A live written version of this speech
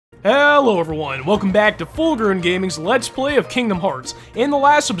Hello everyone, welcome back to FullGrownGaming's Let's Play of Kingdom Hearts. In the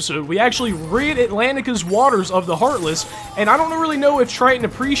last episode, we actually rid Atlantica's waters of the Heartless, and I don't really know if Triton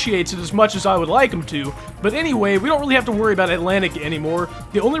appreciates it as much as I would like him to, but anyway, we don't really have to worry about Atlantica anymore.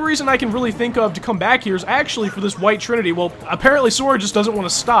 The only reason I can really think of to come back here is actually for this White Trinity. Well, apparently Sora just doesn't want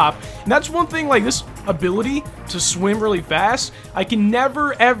to stop, and that's one thing, like, this ability to swim really fast, I can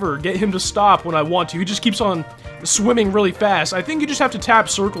never ever get him to stop when I want to. He just keeps on swimming really fast. I think you just have to tap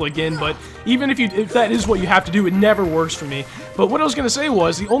circle again, but even if that is what you have to do, it never works for me. But what I was going to say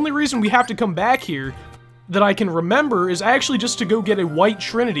was, the only reason we have to come back here that I can remember is actually just to go get a White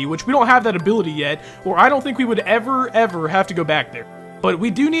Trinity, which we don't have that ability yet, or I don't think we would ever have to go back there. But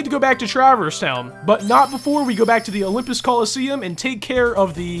we do need to go back to Traverse Town, but not before we go back to the Olympus Coliseum and take care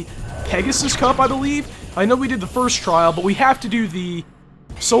of the Pegasus Cup, I believe. I know we did the first trial, but we have to do the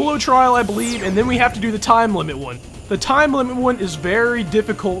solo trial, I believe, and then we have to do the time limit one. The time limit one is very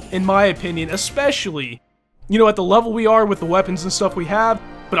difficult, in my opinion, especially, you know, at the level we are with the weapons and stuff we have,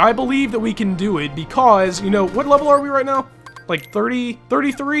 but I believe that we can do it because, you know, what level are we right now? Like 30,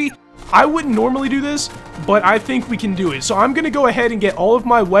 33? I wouldn't normally do this, but I think we can do it. So I'm going to go ahead and get all of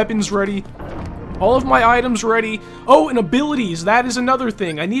my weapons ready, all of my items ready. Oh, and abilities, that is another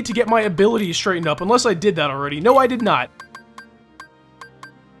thing. I need to get my abilities straightened up, unless I did that already. No, I did not.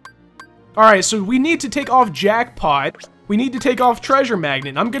 Alright, so we need to take off Jackpot, we need to take off Treasure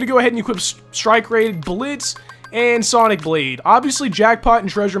Magnet. I'm going to go ahead and equip Strike Raid, Blitz, and Sonic Blade. Obviously, Jackpot and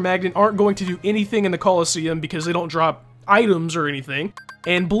Treasure Magnet aren't going to do anything in the Coliseum because they don't drop items or anything.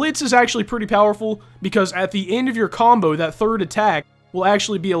 And Blitz is actually pretty powerful because at the end of your combo, that third attack will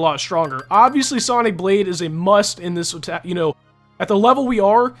actually be a lot stronger. Obviously, Sonic Blade is a must in this attack. You know, at the level we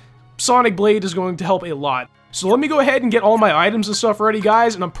are, Sonic Blade is going to help a lot. So let me go ahead and get all my items and stuff ready,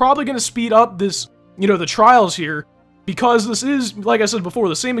 guys, and I'm probably going to speed up this, you know, the trials here, because this is, like I said before,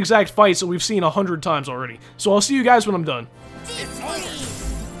 the same exact fights that we've seen 100 times already. So I'll see you guys when I'm done.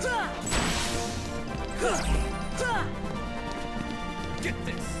 Get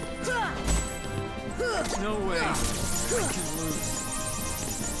this! No way I can lose.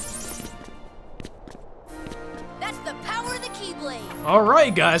 That's the power of the Keyblade!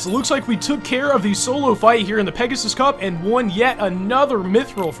 Alright guys, it looks like we took care of the solo fight here in the Pegasus Cup and won yet another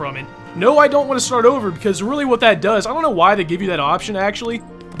Mithril from it. No, I don't want to start over because really what that does, I don't know why they give you that option actually,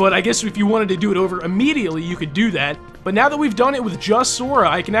 but I guess if you wanted to do it over immediately, you could do that. But now that we've done it with just Sora,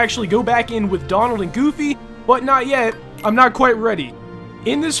 I can actually go back in with Donald and Goofy, but not yet. I'm not quite ready.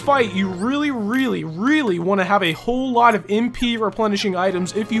 In this fight, you really want to have a whole lot of MP replenishing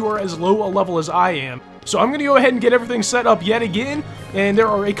items if you are as low a level as I am. So I'm going to go ahead and get everything set up yet again, and there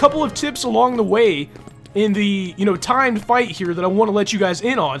are a couple of tips along the way in the, you know, timed fight here that I want to let you guys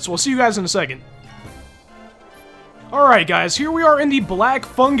in on, so I'll see you guys in a second. Alright guys, here we are in the Black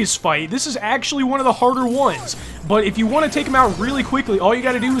Fungus fight. This is actually one of the harder ones, but if you want to take them out really quickly, all you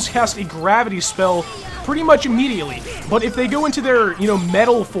gotta do is cast a gravity spell pretty much immediately. But if they go into their, you know,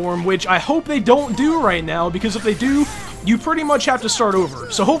 metal form, which I hope they don't do right now, because if they do, you pretty much have to start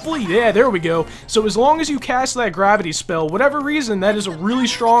over. So hopefully, yeah, there we go. So as long as you cast that gravity spell, whatever reason, that is a really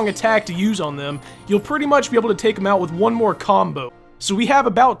strong attack to use on them, you'll pretty much be able to take them out with one more combo. So we have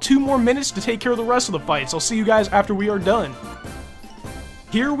about 2 more minutes to take care of the rest of the fights. I'll see you guys after we are done.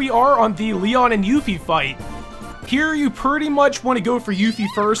 Here we are on the Leon and Yuffie fight. Here you pretty much want to go for Yuffie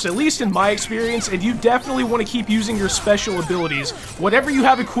first, at least in my experience, and you definitely want to keep using your special abilities. Whatever you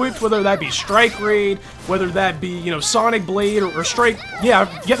have equipped, whether that be Strike Raid, whether that be, you know, Sonic Blade, or Strike... Yeah,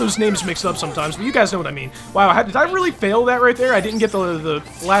 I get those names mixed up sometimes, but you guys know what I mean. Wow, did I really fail that right there? I didn't get the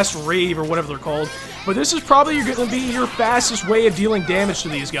last rave, or whatever they're called. But this is probably going to be your fastest way of dealing damage to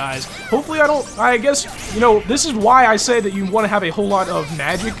these guys. Hopefully I guess, you know, this is why I say that you want to have a whole lot of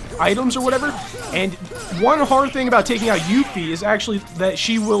magic items or whatever. And one hard thing about taking out Yuffie is actually that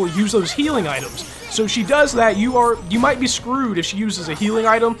she will use those healing items. So if she does that, you might be screwed if she uses a healing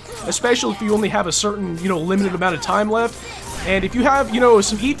item, especially if you only have a certain, you know, limited amount of time left. And if you have, you know,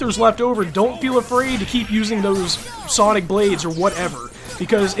 some ethers left over, don't feel afraid to keep using those Sonic Blades or whatever.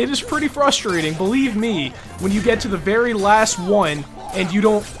 Because it is pretty frustrating, believe me, when you get to the very last one and you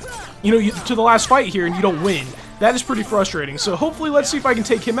don't, you know, to the last fight here and you don't win. That is pretty frustrating. So hopefully, let's see if I can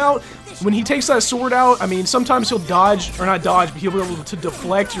take him out. When he takes that sword out, I mean, sometimes he'll dodge, or not dodge, but he'll be able to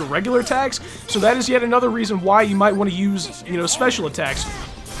deflect your regular attacks. So that is yet another reason why you might want to use, you know, special attacks.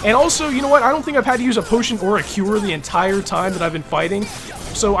 And also, you know what, I don't think I've had to use a potion or a cure the entire time that I've been fighting.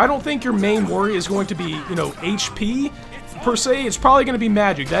 So I don't think your main worry is going to be, you know, HP. per se, it's probably going to be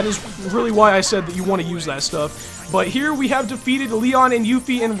magic. That is really why I said that you want to use that stuff. But here we have defeated Leon and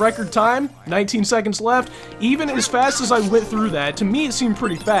Yuffie in record time, 19 seconds left. Even as fast as I went through that, to me it seemed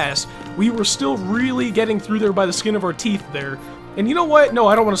pretty fast. We were still really getting through there by the skin of our teeth there. And you know what? No,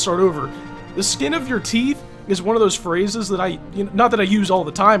 I don't want to start over. The skin of your teeth is one of those phrases that not that I use all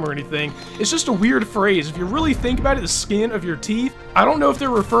the time or anything, it's just a weird phrase. If you really think about it, the skin of your teeth, I don't know if they're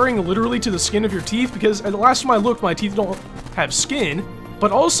referring literally to the skin of your teeth, because the last time I looked, my teeth don't have skin,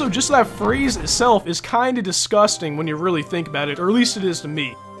 but also just that phrase itself is kind of disgusting when you really think about it, or at least it is to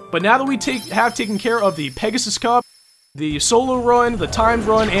me. But now that we have taken care of the Pegasus Cup, the solo run, the timed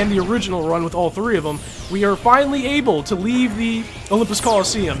run, and the original run with all three of them, we are finally able to leave the Olympus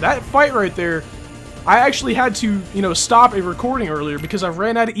Coliseum. That fight right there, I actually had to, stop a recording earlier because I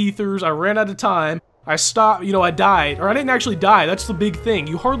ran out of ethers, I ran out of time, I stopped, I died. Or I didn't actually die, that's the big thing.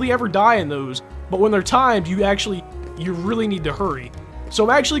 You hardly ever die in those, but when they're timed, you really need to hurry. So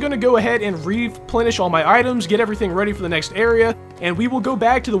I'm actually going to go ahead and replenish all my items, get everything ready for the next area, and we will go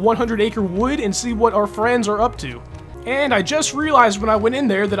back to the 100 Acre Wood and see what our friends are up to. And I just realized when I went in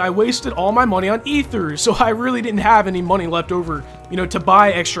there that I wasted all my money on ethers, so I really didn't have any money left over, to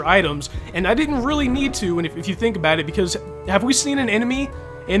buy extra items. And I didn't really need to, and if you think about it, because have we seen an enemy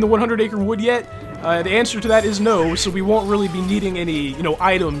in the 100 Acre Wood yet? The answer to that is no, so we won't really be needing any,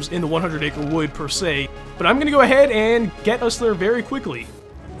 items in the 100 Acre Wood per se. But I'm going to go ahead and get us there very quickly.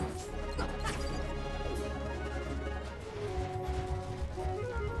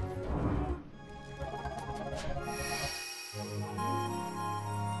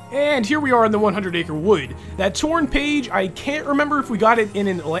 And here we are in the 100 Acre Wood. That torn page, I can't remember if we got it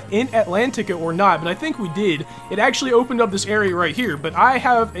in Atlantica or not, but I think we did. It actually opened up this area right here, but I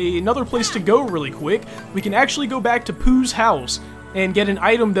have another place to go really quick. We can actually go back to Pooh's house and get an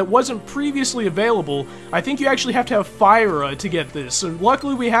item that wasn't previously available. I think you actually have to have fire to get this. So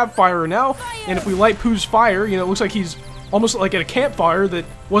luckily we have fire now, and if we light Pooh's fire, it looks like he's almost like at a campfire that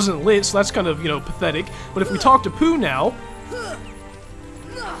wasn't lit, so that's kind of, pathetic. But if we talk to Pooh now...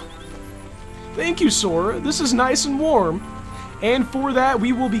 Thank you, Sora. This is nice and warm. And for that,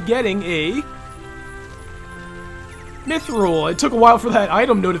 we will be getting a Mithril. It took a while for that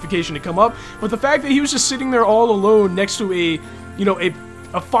item notification to come up, but the fact that he was just sitting there all alone next to a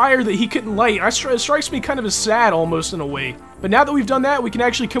fire that he couldn't light, it strikes me kind of as sad almost in a way. But now that we've done that, we can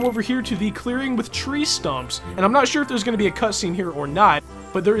actually come over here to the clearing with tree stumps. And I'm not sure if there's going to be a cutscene here or not,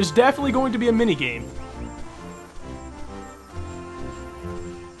 but there is definitely going to be a minigame.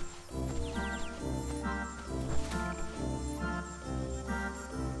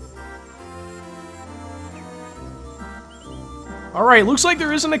 Alright, looks like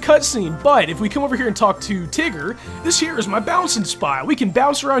there isn't a cutscene, but if we come over here and talk to Tigger, this here is my bouncing spot. We can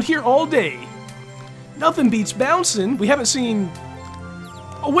bounce around here all day. Nothing beats bouncing. We haven't seen...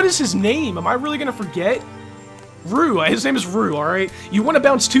 Oh, what is his name? Am I really gonna forget? Rue. His name is Rue, alright? You want to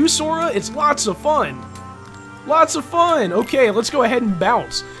bounce too, Sora? It's lots of fun. Lots of fun. Okay, let's go ahead and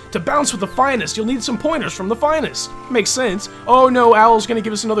bounce. To bounce with the finest, you'll need some pointers from the finest. Makes sense. Oh no, Owl's gonna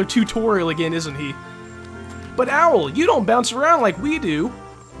give us another tutorial again, isn't he? But Owl, you don't bounce around like we do.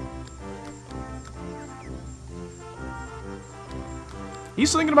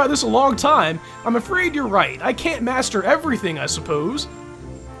 He's thinking about this a long time. I'm afraid you're right. I can't master everything, I suppose.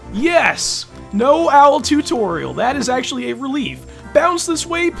 Yes! No Owl tutorial. That is actually a relief. Bounce this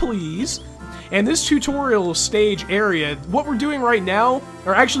way, please. And this tutorial stage area, what we're doing right now,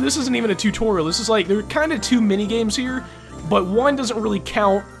 or actually this isn't even a tutorial. This is like, there are kind of two mini-games here. But one doesn't really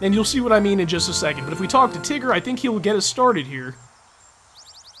count, and you'll see what I mean in just a second. But if we talk to Tigger, I think he'll get us started here.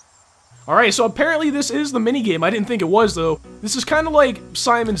 Alright, so apparently this is the minigame. I didn't think it was, though. This is kind of like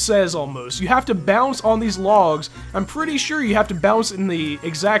Simon Says, almost. You have to bounce on these logs. I'm pretty sure you have to bounce in the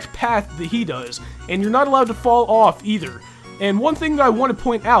exact path that he does. And you're not allowed to fall off, either. And one thing that I want to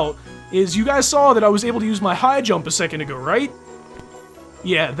point out is you guys saw that I was able to use my high jump a second ago, right?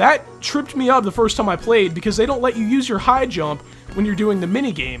 Yeah, that tripped me up the first time I played because they don't let you use your high jump when you're doing the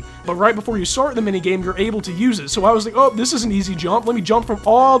minigame. But right before you start the minigame, you're able to use it. So I was like, oh, this is an easy jump. Let me jump from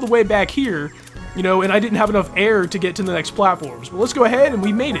all the way back here, and I didn't have enough air to get to the next platforms. But let's go ahead, and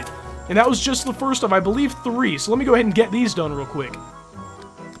we made it. And that was just the first of, I believe, 3. So let me go ahead and get these done real quick.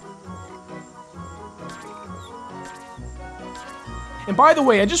 And by the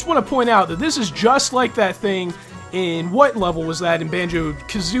way, I just want to point out that this is just like that thing in, what level was that in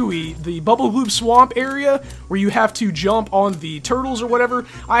Banjo-Kazooie? The Bubble Loop Swamp area, where you have to jump on the turtles or whatever.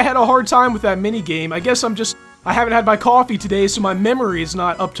 I had a hard time with that minigame. I guess I'm just I haven't had my coffee today, so my memory is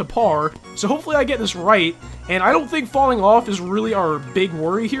not up to par. So hopefully I get this right. And I don't think falling off is really our big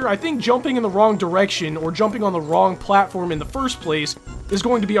worry here. I think jumping in the wrong direction or jumping on the wrong platform in the first place is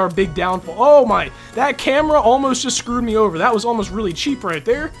going to be our big downfall. Oh my, that camera almost just screwed me over. That was almost really cheap right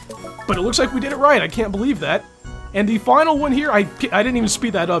there. But it looks like we did it right. I can't believe that. And the final one here, I didn't even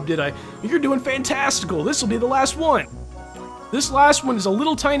speed that up, did I? You're doing fantastical. This will be the last one. This last one is a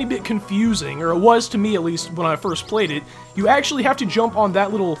little tiny bit confusing, or it was to me at least when I first played it. You actually have to jump on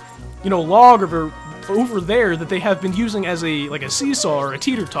that little, log over there that they have been using as a seesaw or a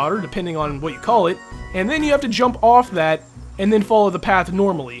teeter-totter, depending on what you call it. And then you have to jump off that and then follow the path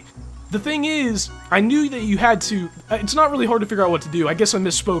normally. The thing is, I knew that you had to... It's not really hard to figure out what to do. I guess I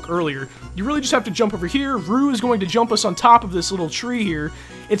misspoke earlier. You really just have to jump over here. Rue is going to jump us on top of this little tree here.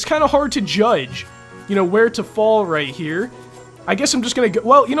 It's kind of hard to judge, where to fall right here. I guess I'm just going to go...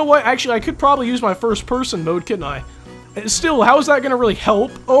 Well, you know what? Actually, I could probably use my first-person mode, couldn't I? Still, how is that going to really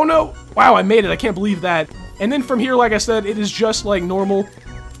help? Oh, no! Wow, I made it. I can't believe that. And then from here, like I said, it is just like normal.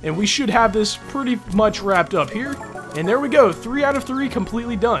 And we should have this pretty much wrapped up here. And there we go. 3 out of 3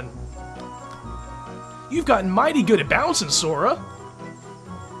 completely done. You've gotten mighty good at bouncing, Sora.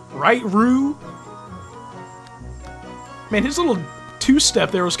 Right, Rue? Man, his little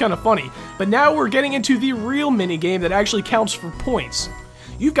two-step there was kind of funny. But now we're getting into the real minigame that actually counts for points.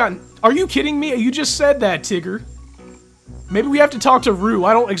 You've gotten... Are you kidding me? You just said that, Tigger. Maybe we have to talk to Rue.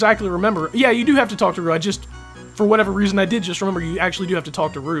 I don't exactly remember. Yeah, you do have to talk to Rue. I just... For whatever reason, I did just remember you actually do have to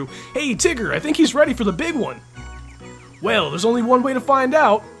talk to Rue. Hey, Tigger, I think he's ready for the big one. Well, there's only one way to find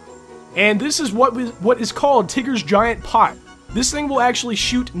out. And this is what is called Tigger's Giant Pot. This thing will actually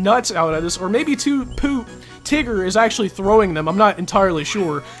shoot nuts out of this, or maybe Tigger is actually throwing them, I'm not entirely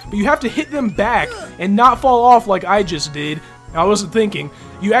sure. But you have to hit them back and not fall off like I just did. I wasn't thinking.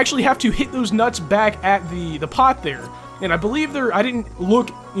 You actually have to hit those nuts back at the pot there. And I believe I didn't look,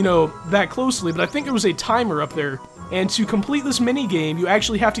 that closely, but I think there was a timer up there. And to complete this mini game, you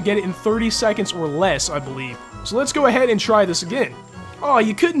actually have to get it in 30 seconds or less, I believe. So let's go ahead and try this again. Oh,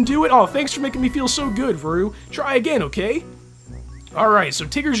 you couldn't do it? Oh, thanks for making me feel so good, Rue. Try again, okay? Alright, so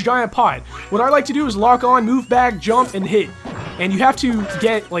Tigger's Giant Pot. What I like to do is lock on, move back, jump, and hit. And you have to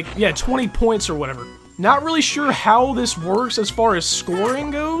get, 20 points or whatever. Not really sure how this works as far as scoring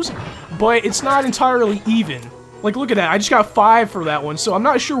goes, but it's not entirely even. Look at that. I just got 5 for that one, so I'm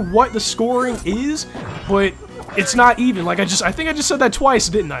not sure what the scoring is, but it's not even. I think I just said that twice,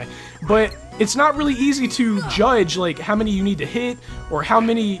 didn't I? But it's not really easy to judge, how many you need to hit, or how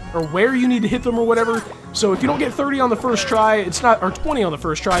many, or where you need to hit them, or whatever. So if you don't get 30 on the first try, it's not, or 20 on the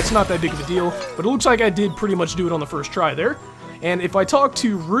first try, it's not that big of a deal. But it looks like I did pretty much do it on the first try there. And if I talk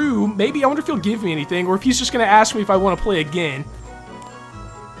to Rue, maybe I wonder if he'll give me anything, or if he's just going to ask me if I want to play again.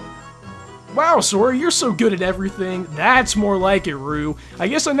 Wow, Sora, you're so good at everything. That's more like it, Rue. I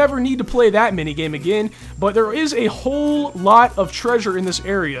guess I never need to play that minigame again, but there is a whole lot of treasure in this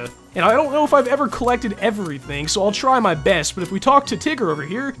area. And I don't know if I've ever collected everything, so I'll try my best. But if we talk to Tigger over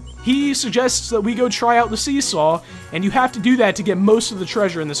here, he suggests that we go try out the seesaw, and you have to do that to get most of the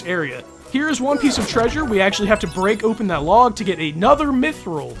treasure in this area. Here is one piece of treasure. We actually have to break open that log to get another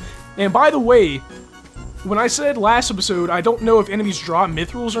mithril. And by the way, when I said last episode, I don't know if enemies drop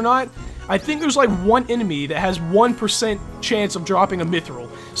mithrils or not, I think there's one enemy that has 1% chance of dropping a mithril.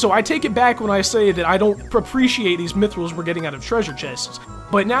 So I take it back when I say that I don't appreciate these mithrils we're getting out of treasure chests.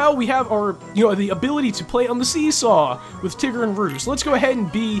 But now we have our, the ability to play on the seesaw with Tigger and Rue. So let's go ahead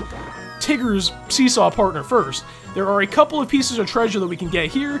and be Tigger's seesaw partner first. There are a couple of pieces of treasure that we can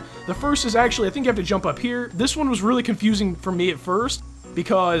get here. The first is actually, I think you have to jump up here. This one was really confusing for me at first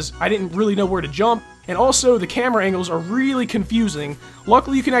because I didn't really know where to jump. And also, the camera angles are really confusing.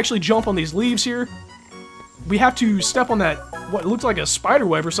 Luckily, you can actually jump on these leaves here. We have to step on that, what looks like a spider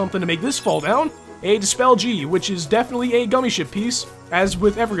web or something to make this fall down. A Dispel G, which is definitely a gummy ship piece, as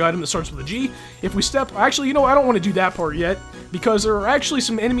with every item that starts with a G. If we step... Actually, I don't want to do that part yet, because there are actually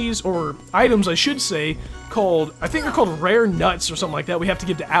some enemies, or items, I should say, called... I think they're called rare nuts or something like that we have to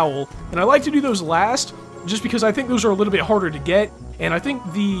give to Owl. And I like to do those last, just because I think those are a little bit harder to get. And I think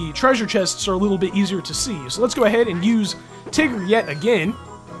the treasure chests are a little bit easier to see. So let's go ahead and use Tigger yet again.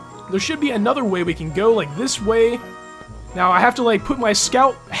 There should be another way we can go, this way. Now, I have to, put my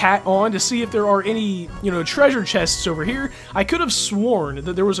scout hat on to see if there are any, treasure chests over here. I could have sworn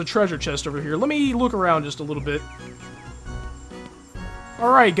that there was a treasure chest over here. Let me look around just a little bit.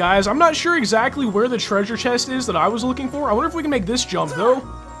 Alright, guys. I'm not sure exactly where the treasure chest is that I was looking for. I wonder if we can make this jump, though.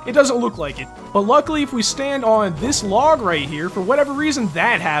 It doesn't look like it. But luckily, if we stand on this log right here, for whatever reason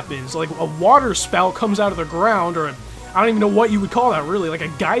that happens, a water spout comes out of the ground, or I don't even know what you would call that, really. Like a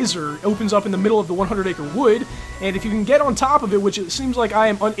geyser opens up in the middle of the 100 Acre Wood, and if you can get on top of it, which it seems like I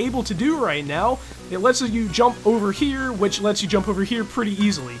am unable to do right now, it lets you jump over here, which lets you jump over here pretty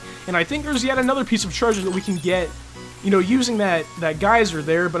easily. And I think there's yet another piece of treasure that we can get, you know, using that geyser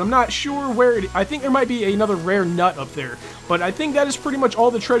there, but I'm not sure where it... I think there might be another rare nut up there. But I think that is pretty much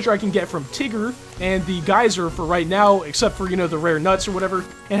all the treasure I can get from Tigger and the geyser for right now, except for, you know, the rare nuts or whatever.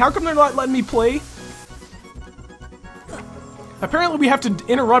 And how come they're not letting me play? Apparently we have to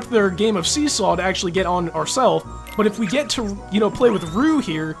interrupt their game of Seesaw to actually get on ourselves. But if we get to, you know, play with Rue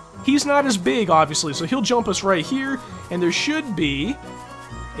here, he's not as big, obviously, so he'll jump us right here, and there should be...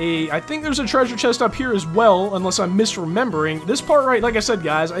 I think there's a treasure chest up here as well, unless I'm misremembering. This part, right, like I said,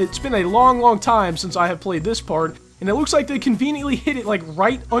 guys, it's been a long time since I have played this part, and it looks like they conveniently hit it, like,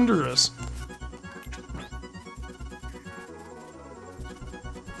 right under us.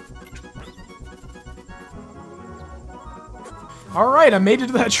 Alright, I made it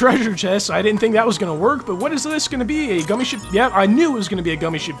to that treasure chest. I didn't think that was going to work, but what is this going to be? A gummy ship? Yeah, I knew it was going to be a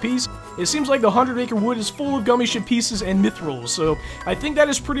gummy ship piece. It seems like the 100 Acre Wood is full of gummy ship pieces and mithrils, so I think that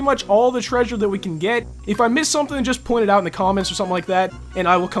is pretty much all the treasure that we can get. If I missed something, just point it out in the comments or something like that, and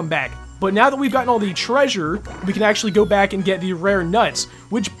I will come back. But now that we've gotten all the treasure, we can actually go back and get the rare nuts,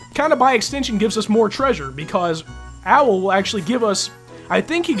 which kind of by extension gives us more treasure, because Owl will actually give us... I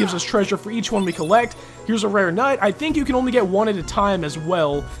think he gives us treasure for each one we collect. Here's a rare nut. I think you can only get one at a time as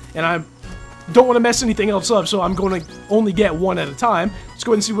well, and I don't want to mess anything else up, so I'm going to only get one at a time. Let's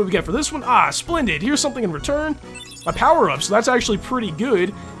go ahead and see what we get for this one. Ah, splendid. Here's something in return. A power-up, so that's actually pretty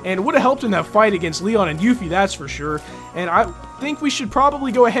good, and it would have helped in that fight against Leon and Yuffie, that's for sure. And I think we should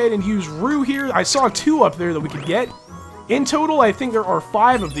probably go ahead and use Rue here. I saw 2 up there that we could get. In total, I think there are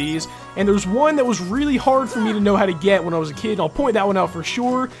 5 of these, and there's one that was really hard for me to know how to get when I was a kid. I'll point that one out for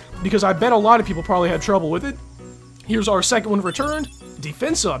sure, because I bet a lot of people probably had trouble with it. Here's our second one returned.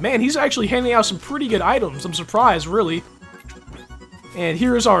 Defensa. Man, he's actually handing out some pretty good items. I'm surprised, really. And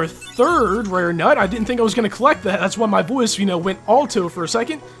here's our third rare nut. I didn't think I was going to collect that. That's why my voice, you know, went alto for a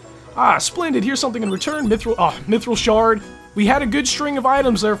second. Ah, splendid. Here's something in return. Mithril shard. We had a good string of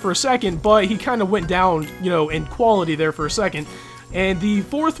items there for a second, but he kind of went down, you know, in quality there for a second. And the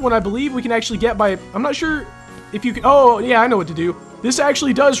fourth one, I believe, we can actually get by... I'm not sure if you can... Oh, yeah, I know what to do. This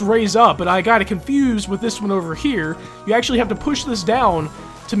actually does raise up, but I got it confused with this one over here. You actually have to push this down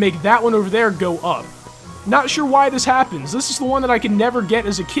to make that one over there go up. Not sure why this happens. This is the one that I could never get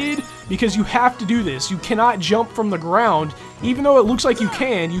as a kid, because you have to do this. You cannot jump from the ground. Even though it looks like you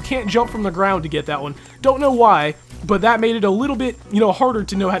can't jump from the ground to get that one. Don't know why, but that made it a little bit, you know, harder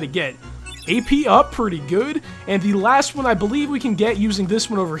to know how to get. AP up, pretty good. And the last one I believe we can get using this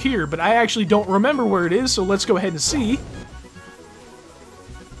one over here, but I actually don't remember where it is, so let's go ahead and see.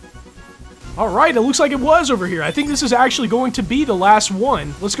 Alright, it looks like it was over here. I think this is actually going to be the last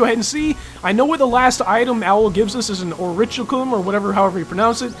one. Let's go ahead and see. I know what the last item Owl gives us is an Aurichalcum, or whatever, however you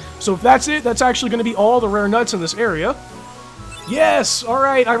pronounce it. So if that's it, that's actually going to be all the rare nuts in this area. Yes!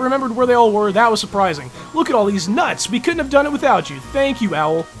 Alright, I remembered where they all were. That was surprising. Look at all these nuts. We couldn't have done it without you. Thank you,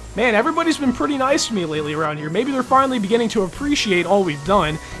 Owl. Man, everybody's been pretty nice to me lately around here. Maybe they're finally beginning to appreciate all we've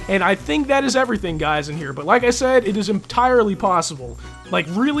done, and I think that is everything, guys, in here. But like I said, it is entirely possible. Like,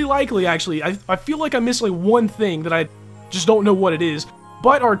 really likely, actually. I feel like I missed, like, one thing that I just don't know what it is.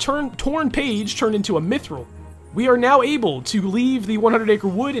 But our torn page turned into a mithril. We are now able to leave the 100 Acre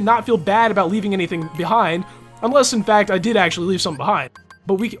Wood and not feel bad about leaving anything behind, unless, in fact, I did actually leave something behind.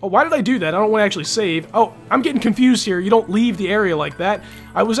 But why did I do that? I don't want to actually save. Oh, I'm getting confused here. You don't leave the area like that.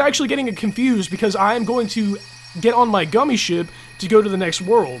 I was actually getting confused because I am going to get on my gummy ship to go to the next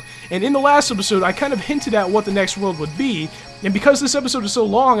world. And in the last episode, I kind of hinted at what the next world would be. And because this episode is so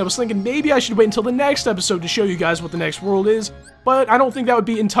long, I was thinking maybe I should wait until the next episode to show you guys what the next world is. But I don't think that would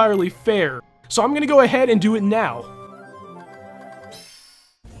be entirely fair. So I'm going to go ahead and do it now.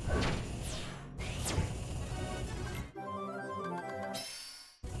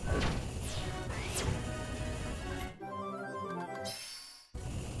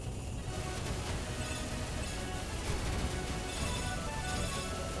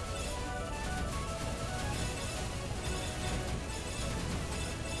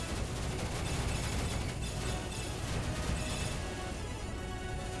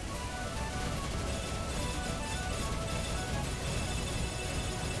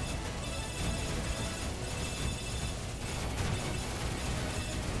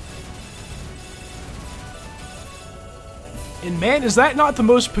 And man, is that not the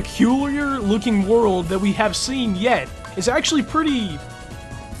most peculiar looking world that we have seen yet? It's actually pretty...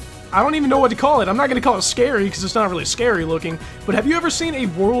 I don't even know what to call it. I'm not going to call it scary because it's not really scary looking. But have you ever seen a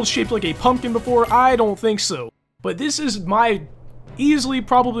world shaped like a pumpkin before? I don't think so. But this is my easily and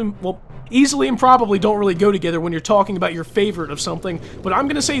probably don't really go together when you're talking about your favorite of something, but I'm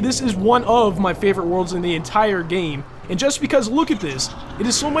gonna say this is one of my favorite worlds in the entire game. And just because, look at this, it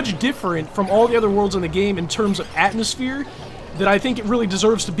is so much different from all the other worlds in the game in terms of atmosphere, that I think it really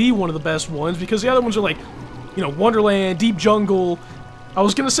deserves to be one of the best ones, because the other ones are like, you know, Wonderland, Deep Jungle. I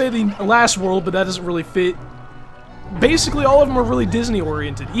was gonna say the last world, but that doesn't really fit. Basically, all of them are really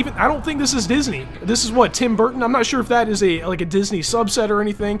Disney-oriented. Even, I don't think this is Disney. This is what, Tim Burton? I'm not sure if that is like a Disney subset or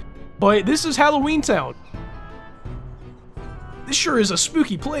anything, but this is Halloween Town. This sure is a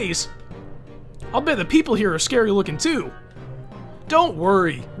spooky place. I'll bet the people here are scary looking too. Don't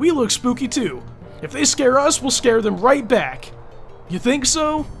worry, we look spooky too. If they scare us, we'll scare them right back. You think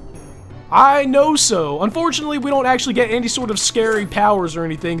so? I know so. Unfortunately, we don't actually get any sort of scary powers or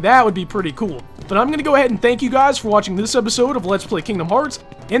anything. That would be pretty cool. But I'm going to go ahead and thank you guys for watching this episode of Let's Play Kingdom Hearts.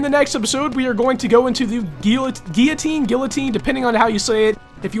 In the next episode, we are going to go into the guillotine, depending on how you say it.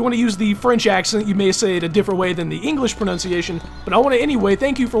 If you want to use the French accent, you may say it a different way than the English pronunciation. But I want to anyway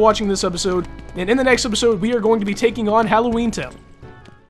thank you for watching this episode. And in the next episode, we are going to be taking on Halloween Town.